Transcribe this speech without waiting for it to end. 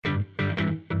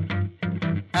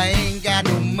I ain't got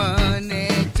no money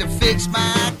to fix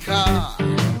my car.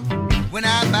 When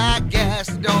I buy gas,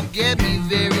 it don't get me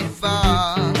very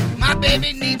far. My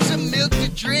baby needs some milk to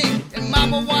drink, and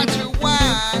mama wants her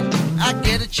wine. I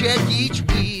get a check each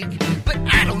week, but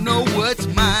I don't know what's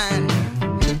mine.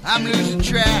 I'm losing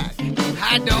track,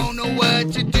 I don't know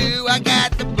what to do. I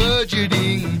got the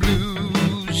budgeting blues.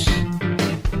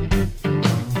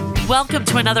 Welcome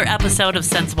to another episode of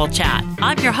Sensible Chat.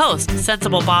 I'm your host,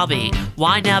 Sensible Bobby,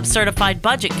 YNAB certified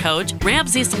budget coach,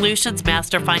 Ramsey Solutions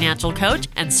master financial coach,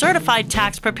 and certified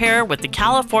tax preparer with the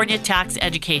California Tax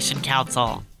Education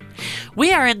Council.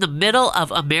 We are in the middle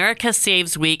of America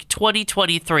Saves Week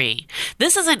 2023.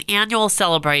 This is an annual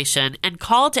celebration and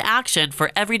call to action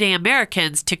for everyday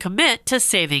Americans to commit to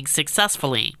saving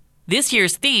successfully. This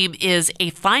year's theme is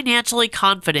A Financially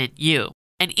Confident You,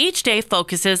 and each day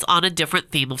focuses on a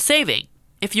different theme of saving.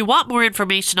 If you want more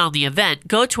information on the event,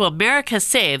 go to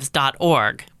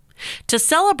americasaves.org. To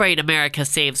celebrate America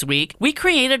Saves Week, we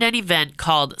created an event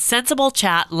called Sensible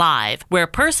Chat Live, where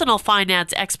personal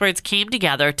finance experts came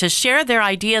together to share their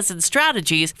ideas and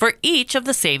strategies for each of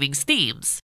the savings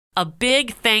themes. A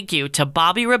big thank you to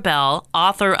Bobby Rebell,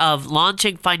 author of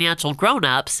Launching Financial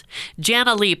Grownups,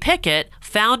 Jana Lee Pickett,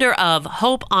 founder of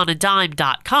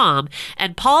HopeOnADime.com,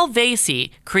 and Paul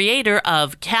Vasey, creator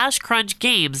of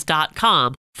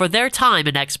CashCrunchGames.com, for their time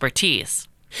and expertise.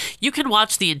 You can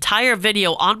watch the entire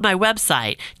video on my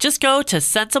website. Just go to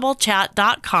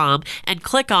SensibleChat.com and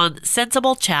click on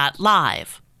Sensible Chat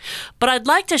Live. But I'd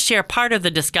like to share part of the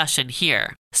discussion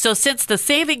here. So since the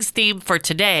savings theme for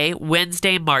today,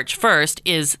 Wednesday, March 1st,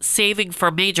 is saving for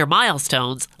major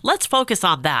milestones, let's focus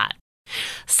on that.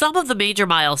 Some of the major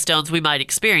milestones we might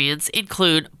experience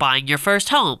include buying your first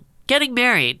home, getting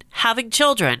married, having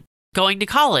children, going to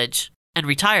college, and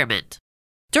retirement.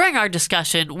 During our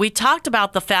discussion, we talked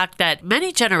about the fact that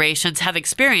many generations have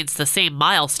experienced the same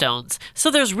milestones, so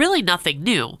there's really nothing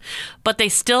new, but they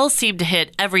still seem to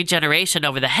hit every generation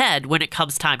over the head when it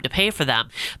comes time to pay for them,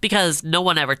 because no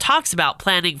one ever talks about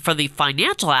planning for the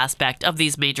financial aspect of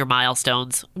these major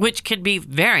milestones, which can be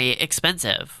very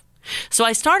expensive. So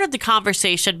I started the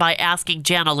conversation by asking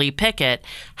Jana Lee Pickett,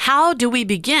 how do we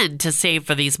begin to save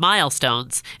for these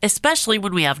milestones, especially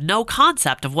when we have no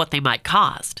concept of what they might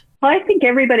cost? Well, I think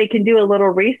everybody can do a little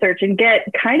research and get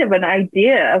kind of an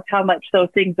idea of how much those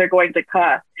things are going to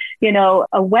cost. You know,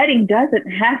 a wedding doesn't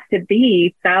have to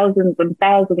be thousands and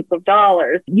thousands of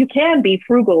dollars. You can be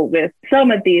frugal with some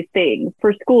of these things.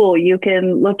 For school, you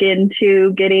can look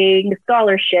into getting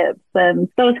scholarships and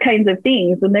those kinds of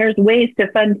things. And there's ways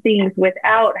to fund things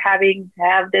without having to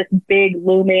have this big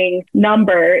looming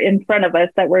number in front of us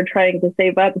that we're trying to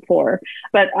save up for.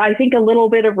 But I think a little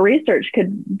bit of research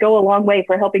could go a long way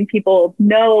for helping people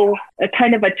know a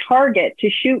kind of a target to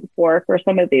shoot for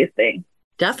some of these things.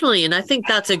 Definitely. And I think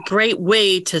that's a great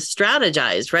way to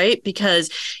strategize, right?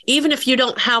 Because even if you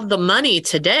don't have the money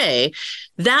today,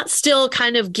 that still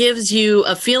kind of gives you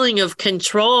a feeling of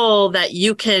control that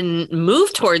you can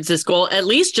move towards this goal, at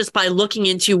least just by looking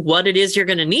into what it is you're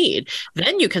going to need.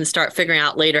 Then you can start figuring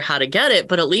out later how to get it.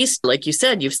 But at least, like you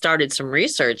said, you've started some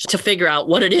research to figure out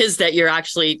what it is that you're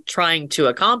actually trying to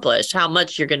accomplish, how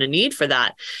much you're going to need for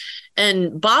that.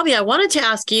 And Bobby, I wanted to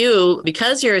ask you,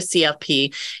 because you're a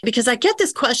CFP, because I get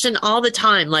this question all the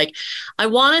time, like, I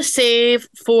want to save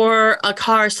for a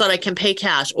car so that I can pay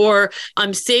cash, or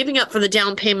I'm saving up for the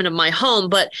down payment of my home,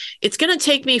 but it's going to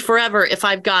take me forever if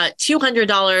I've got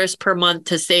 $200 per month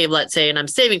to save, let's say, and I'm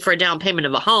saving for a down payment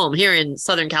of a home here in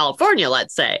Southern California,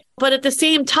 let's say. But at the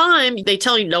same time, they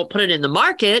tell you don't put it in the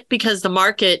market because the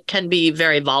market can be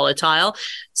very volatile.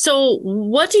 So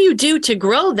what do you do to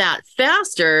grow that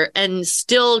faster and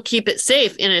still keep it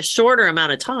safe in a shorter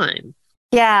amount of time?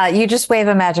 Yeah, you just wave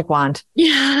a magic wand.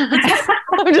 Yeah.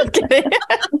 I'm just kidding.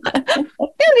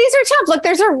 These are tough. Look,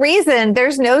 there's a reason.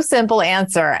 There's no simple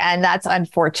answer, and that's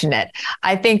unfortunate.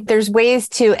 I think there's ways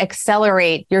to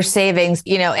accelerate your savings,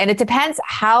 and it depends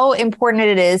how important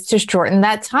it is to shorten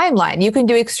that timeline. You can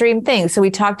do extreme things. So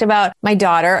we talked about my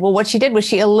daughter. Well, what she did was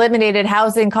she eliminated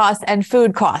housing costs and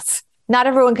food costs. Not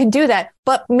everyone can do that,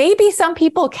 but maybe some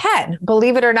people can,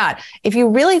 believe it or not. If you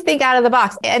really think out of the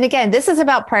box, and again, this is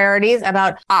about priorities,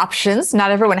 about options. Not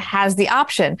everyone has the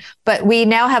option, but we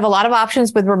now have a lot of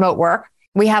options with remote work.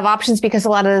 We have options because a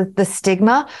lot of the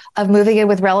stigma of moving in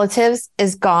with relatives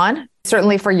is gone.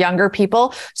 certainly for younger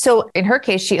people. So in her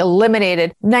case, she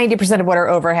eliminated 90% of what her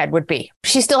overhead would be.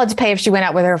 She still had to pay if she went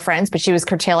out with her friends, but she was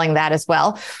curtailing that as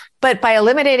well. But by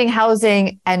eliminating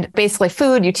housing and basically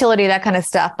food, utility, that kind of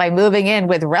stuff, by moving in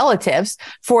with relatives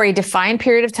for a defined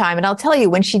period of time. And I'll tell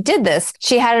you, when she did this,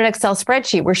 she had an Excel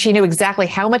spreadsheet where she knew exactly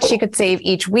how much she could save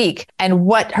each week and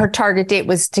what her target date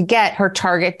was to get her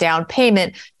target down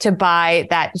payment to buy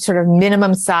that sort of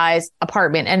minimum size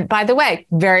apartment. And by the way,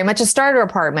 very much a starter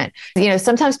apartment. You know,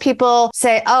 sometimes people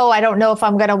say, oh, I don't know if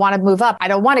I'm going to want to move up. I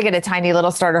don't want to get a tiny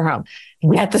little starter home.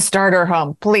 Get the starter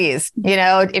home, please. You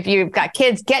know, if you've got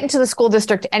kids, get into the school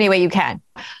district any way you can.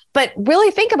 But really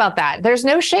think about that. There's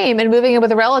no shame in moving in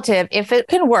with a relative if it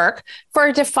can work for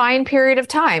a defined period of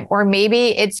time, or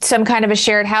maybe it's some kind of a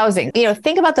shared housing. You know,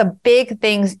 think about the big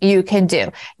things you can do.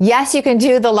 Yes, you can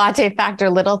do the latte factor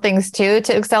little things too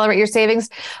to accelerate your savings.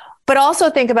 But also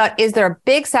think about, is there a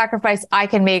big sacrifice I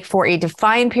can make for a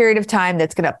defined period of time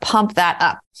that's going to pump that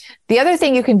up? The other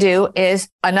thing you can do is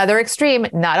another extreme,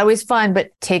 not always fun,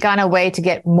 but take on a way to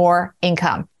get more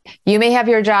income. You may have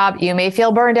your job. You may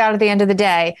feel burned out at the end of the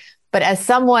day. But as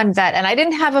someone that, and I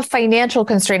didn't have a financial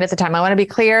constraint at the time. I want to be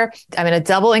clear. I'm in a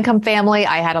double income family.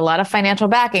 I had a lot of financial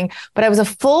backing, but I was a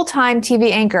full-time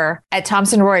TV anchor at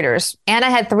Thomson Reuters. And I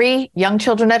had 3 young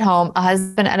children at home, a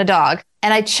husband and a dog.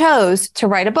 And I chose to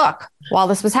write a book while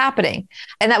this was happening.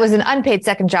 And that was an unpaid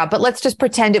second job, but let's just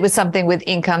pretend it was something with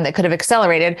income that could have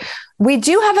accelerated. We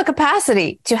do have a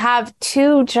capacity to have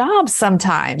 2 jobs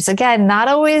sometimes. Again, not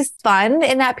always fun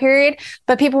in that period,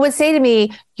 but people would say to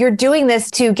me, you're doing this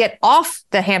to get off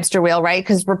the hamster wheel, right?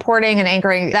 Because reporting and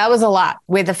anchoring, that was a lot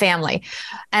with the family.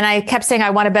 And I kept saying, I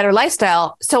want a better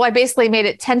lifestyle. So I basically made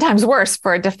it 10 times worse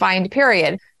for a defined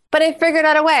period. But I figured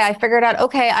out a way. I figured out,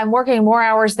 okay, I'm working more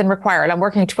hours than required. I'm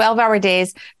working 12-hour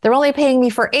days. They're only paying me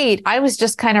for 8. I was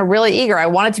just kind of really eager. I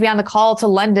wanted to be on the call to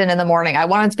London in the morning. I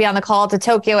wanted to be on the call to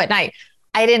Tokyo at night.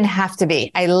 I didn't have to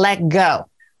be. I let go.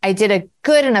 I did a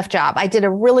good enough job. I did a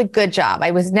really good job.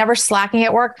 I was never slacking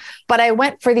at work, but I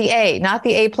went for the A, not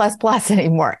the A++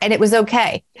 anymore. And it was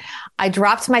okay. I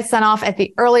dropped my son off at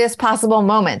the earliest possible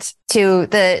moment to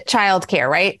the childcare,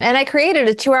 right? And I created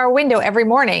a 2-hour window every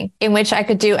morning in which I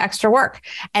could do extra work.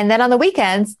 And then on the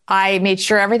weekends, I made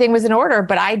sure everything was in order,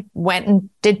 but I went and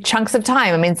did chunks of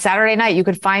time. I mean, Saturday night, you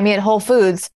could find me at Whole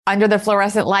Foods under the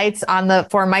fluorescent lights on the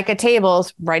Formica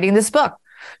tables, writing this book.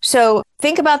 So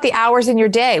think about the hours in your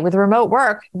day. With remote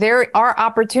work, there are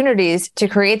opportunities to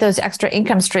create those extra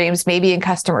income streams, maybe in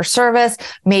customer service,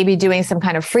 maybe doing some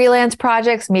kind of freelance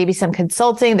projects, maybe some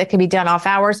consulting that can be done off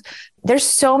hours. There's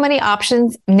so many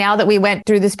options now that we went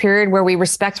through this period where we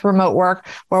respect remote work,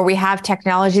 where we have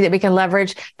technology that we can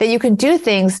leverage, that you can do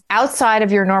things outside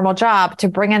of your normal job to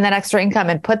bring in that extra income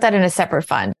and put that in a separate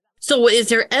fund. So is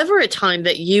there ever a time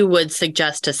that you would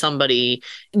suggest to somebody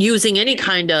using any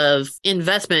kind of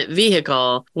investment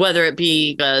vehicle, whether it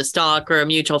be a stock or a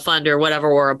mutual fund or whatever,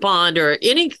 or a bond or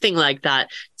anything like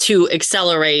that, to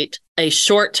accelerate a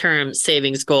short-term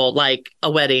savings goal like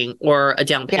a wedding or a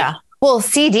down payment? Yeah. Well,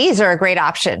 CDs are a great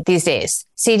option these days.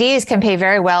 CDs can pay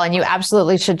very well, and you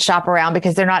absolutely should shop around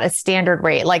because they're not a standard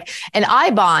rate. Like an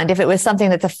iBond, if it was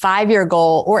something that's a 5-year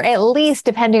goal, or at least,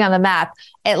 depending on the math,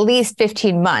 at least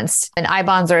 15 months. And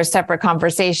iBonds are a separate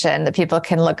conversation that people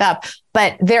can look up.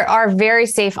 But there are very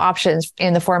safe options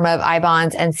in the form of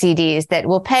iBonds and CDs that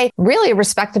will pay really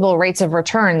respectable rates of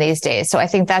return these days. So I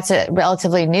think that's a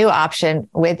relatively new option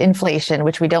with inflation,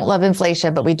 which we don't love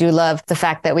inflation, but we do love the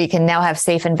fact that we can now have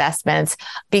safe investments.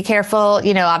 Be careful,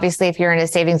 obviously, if you're in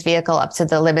a savings vehicle up to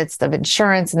the limits of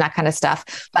insurance and that kind of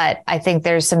stuff. But I think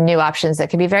there's some new options that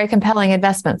can be very compelling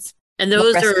investments. And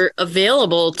those are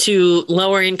available to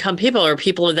lower income people or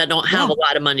people that don't have a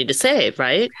lot of money to save,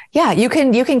 right? Yeah, you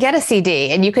can get a CD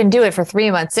and you can do it for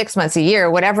 3 months, 6 months, a year,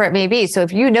 whatever it may be. So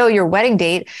if you know your wedding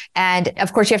date, and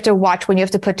of course you have to watch when you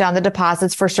have to put down the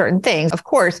deposits for certain things, of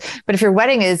course. But if your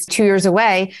wedding is 2 years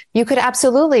away, you could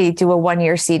absolutely do a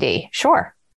 1-year CD.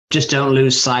 Sure. Just don't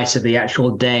lose sight of the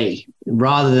actual day.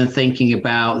 Rather than thinking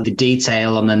about the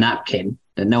detail on the napkin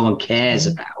that no one cares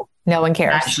about. No one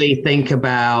cares. Actually think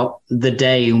about the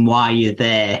day and why you're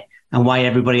there and why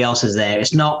everybody else is there.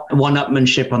 It's not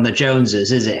one-upmanship on the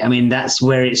Joneses, is it? I mean, that's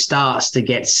where it starts to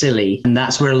get silly. And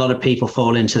that's where a lot of people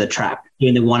fall into the trap.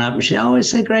 Doing the one-upmanship, oh,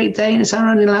 it's a great day and it's our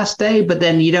only last day. But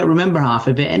then you don't remember half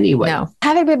of it anyway. No.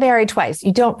 Having been married twice,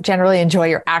 you don't generally enjoy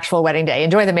your actual wedding day.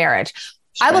 Enjoy the marriage.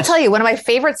 I will tell you, one of my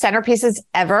favorite centerpieces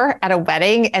ever at a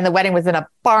wedding, and the wedding was in a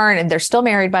barn, and they're still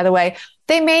married, by the way.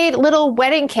 They made little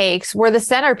wedding cakes were the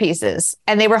centerpieces,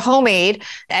 and they were homemade,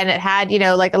 and it had,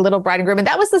 like a little bride and groom, and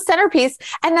that was the centerpiece,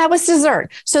 and that was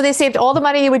dessert. So they saved all the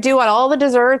money you would do on all the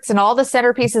desserts and all the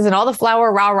centerpieces and all the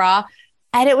flour, rah.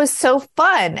 And it was so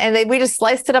fun. And we just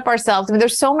sliced it up ourselves. I mean,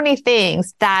 there's so many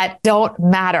things that don't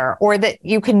matter or that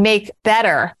you can make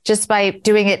better just by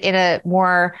doing it in a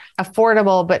more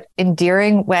affordable but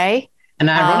endearing way. And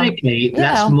ironically,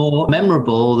 that's more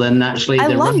memorable than actually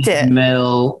the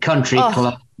run-of-the-mill country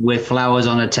club with flowers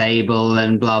on a table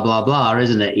and blah, blah, blah,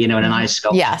 isn't it? In a nice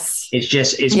sculpture. Yes.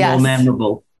 It's more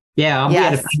memorable. Yeah,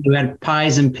 we had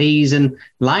pies and peas and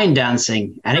line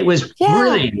dancing, and it was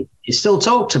brilliant. It's still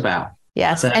talked about.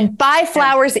 Yes. And buy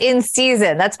flowers in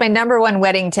season. That's my number one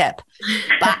wedding tip.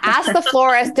 But ask the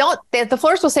florist. The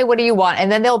florist will say, what do you want?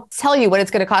 And then they'll tell you what it's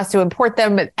going to cost to import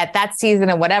them at that season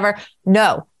and whatever.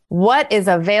 No, what is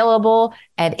available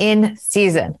and in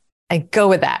season, and go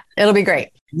with that. It'll be great.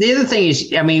 The other thing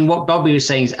is, what Bobby was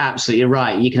saying is absolutely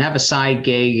right. You can have a side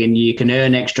gig and you can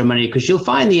earn extra money because you'll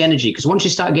find the energy. Because once you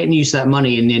start getting used to that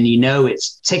money and then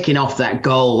it's ticking off that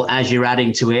goal as you're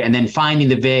adding to it and then finding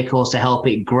the vehicles to help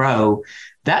it grow,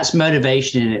 that's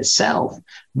motivation in itself.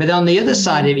 But on the other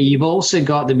side of it, you've also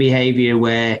got the behavior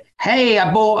where, hey,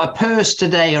 I bought a purse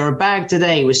today or a bag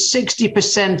today. It was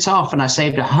 60% off and I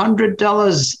saved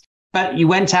 $100. But you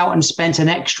went out and spent an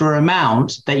extra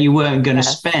amount that you weren't going to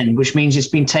spend, which means it's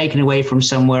been taken away from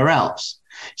somewhere else.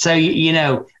 So,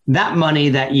 that money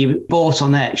that you bought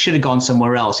on that should have gone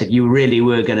somewhere else if you really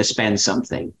were going to spend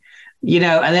something,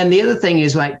 and then the other thing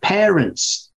is like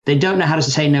parents, they don't know how to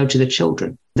say no to the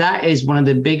children. That is one of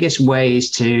the biggest ways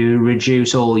to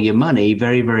reduce all your money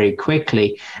very, very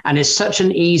quickly. And it's such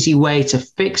an easy way to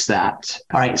fix that.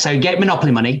 All right. So get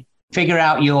Monopoly money, figure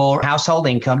out your household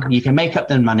income. You can make up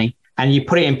the money. And you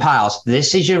put it in piles.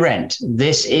 This is your rent.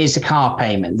 This is the car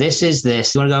payment. This is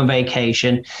this. You want to go on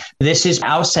vacation. This is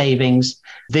our savings.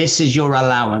 This is your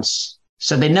allowance.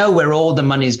 So they know where all the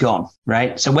money's gone,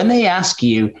 right? So when they ask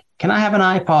you, can I have an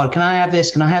iPod? Can I have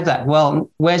this? Can I have that? Well,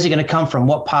 where's it going to come from?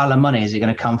 What pile of money is it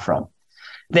going to come from?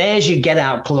 There's your get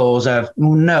out clause of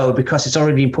no, because it's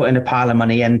already been put in a pile of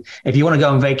money. And if you want to go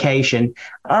on vacation,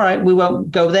 all right, we won't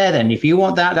go there then. If you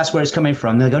want that, that's where it's coming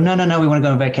from. They go, no, we want to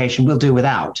go on vacation. We'll do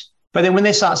without. But then when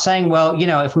they start saying, well,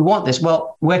 if we want this,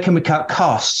 well, where can we cut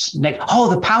costs?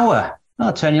 The power.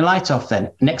 Oh, turn your light off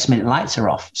then. Next minute, lights are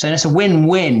off. So it's a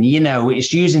win-win.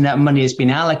 It's using that money that's been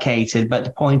allocated. But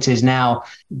the point is now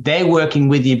they're working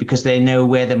with you because they know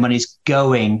where the money's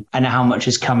going and how much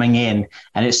is coming in.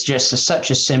 And it's just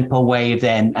such a simple way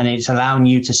then. And it's allowing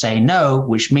you to say no,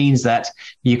 which means that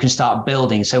you can start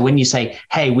building. So when you say,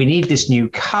 hey, we need this new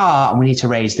car and we need to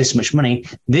raise this much money,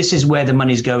 this is where the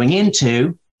money's going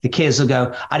into. The kids will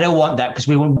go, I don't want that because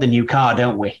we want the new car,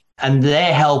 don't we? And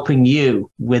they're helping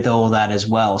you with all that as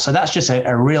well. So that's just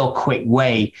a real quick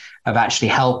way of actually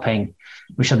helping,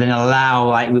 which will then allow,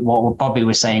 like what Bobby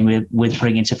was saying, with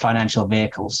bringing to financial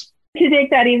vehicles. To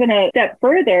take that even a step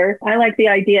further, I like the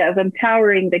idea of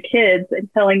empowering the kids and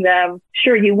telling them,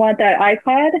 sure, you want that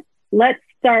iPod? Let's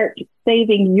start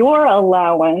saving your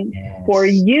allowance for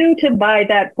you to buy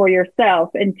that for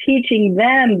yourself and teaching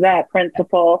them that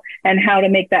principle and how to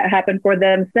make that happen for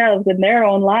themselves in their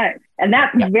own lives. And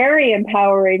that's very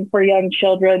empowering for young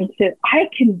children I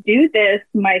can do this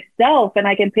myself and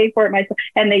I can pay for it myself.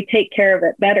 And they take care of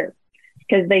it better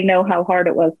because they know how hard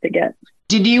it was to get.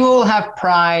 Did you all have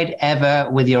pride ever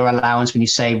with your allowance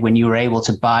when you were able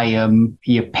to buy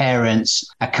your parents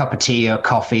a cup of tea or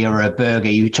coffee or a burger?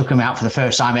 You took them out for the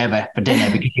first time ever for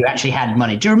dinner because you actually had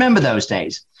money. Do you remember those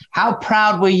days? How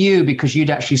proud were you because you'd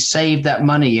actually saved that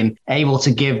money and able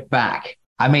to give back?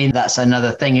 I mean, that's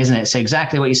another thing, isn't it? So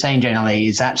exactly what you're saying, Jane Lee,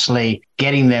 is actually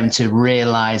getting them to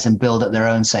realize and build up their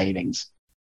own savings.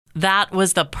 That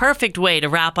was the perfect way to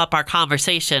wrap up our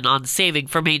conversation on saving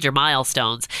for major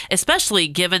milestones, especially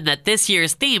given that this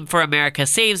year's theme for America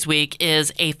Saves Week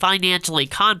is a financially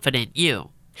confident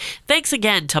you. Thanks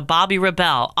again to Bobby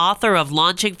Rebell, author of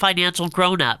Launching Financial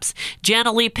Grownups,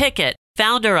 Jana Lee Pickett,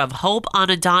 founder of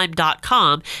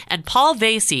HopeOnADime.com, and Paul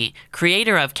Vasey,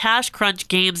 creator of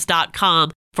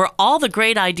CashCrunchGames.com, for all the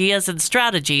great ideas and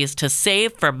strategies to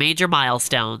save for major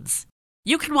milestones.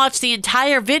 You can watch the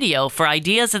entire video for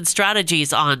ideas and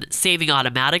strategies on saving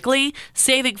automatically,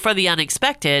 saving for the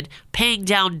unexpected, paying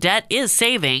down debt is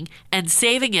saving, and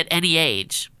saving at any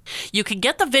age. You can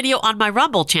get the video on my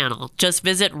Rumble channel. Just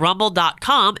visit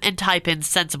rumble.com and type in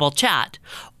Sensible Chat,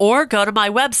 or go to my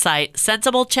website,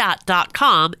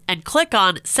 sensiblechat.com, and click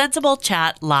on Sensible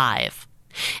Chat Live.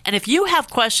 And if you have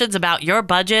questions about your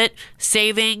budget,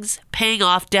 savings, paying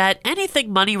off debt,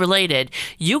 anything money related,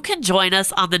 you can join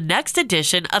us on the next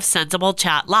edition of Sensible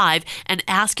Chat Live and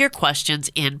ask your questions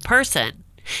in person.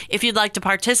 If you'd like to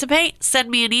participate, send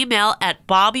me an email at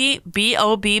Bobby,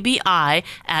 B-O-B-B-I,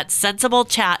 at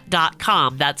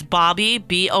sensiblechat.com. That's Bobby,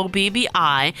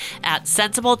 B-O-B-B-I, at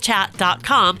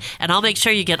sensiblechat.com, and I'll make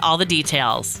sure you get all the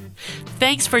details.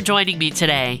 Thanks for joining me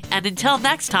today, and until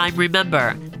next time,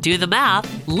 remember, do the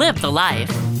math, live the life.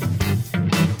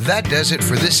 That does it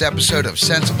for this episode of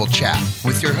Sensible Chat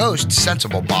with your host,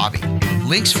 Sensible Bobby.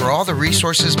 Links for all the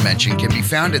resources mentioned can be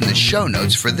found in the show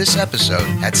notes for this episode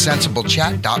at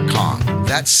sensiblechat.com.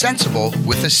 That's sensible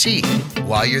with a C.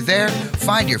 While you're there,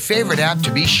 find your favorite app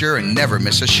to be sure and never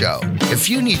miss a show. If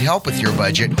you need help with your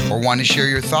budget or want to share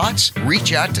your thoughts,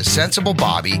 reach out to Sensible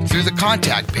Bobby through the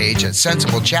contact page at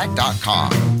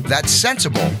sensiblechat.com. That's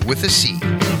sensible with a C.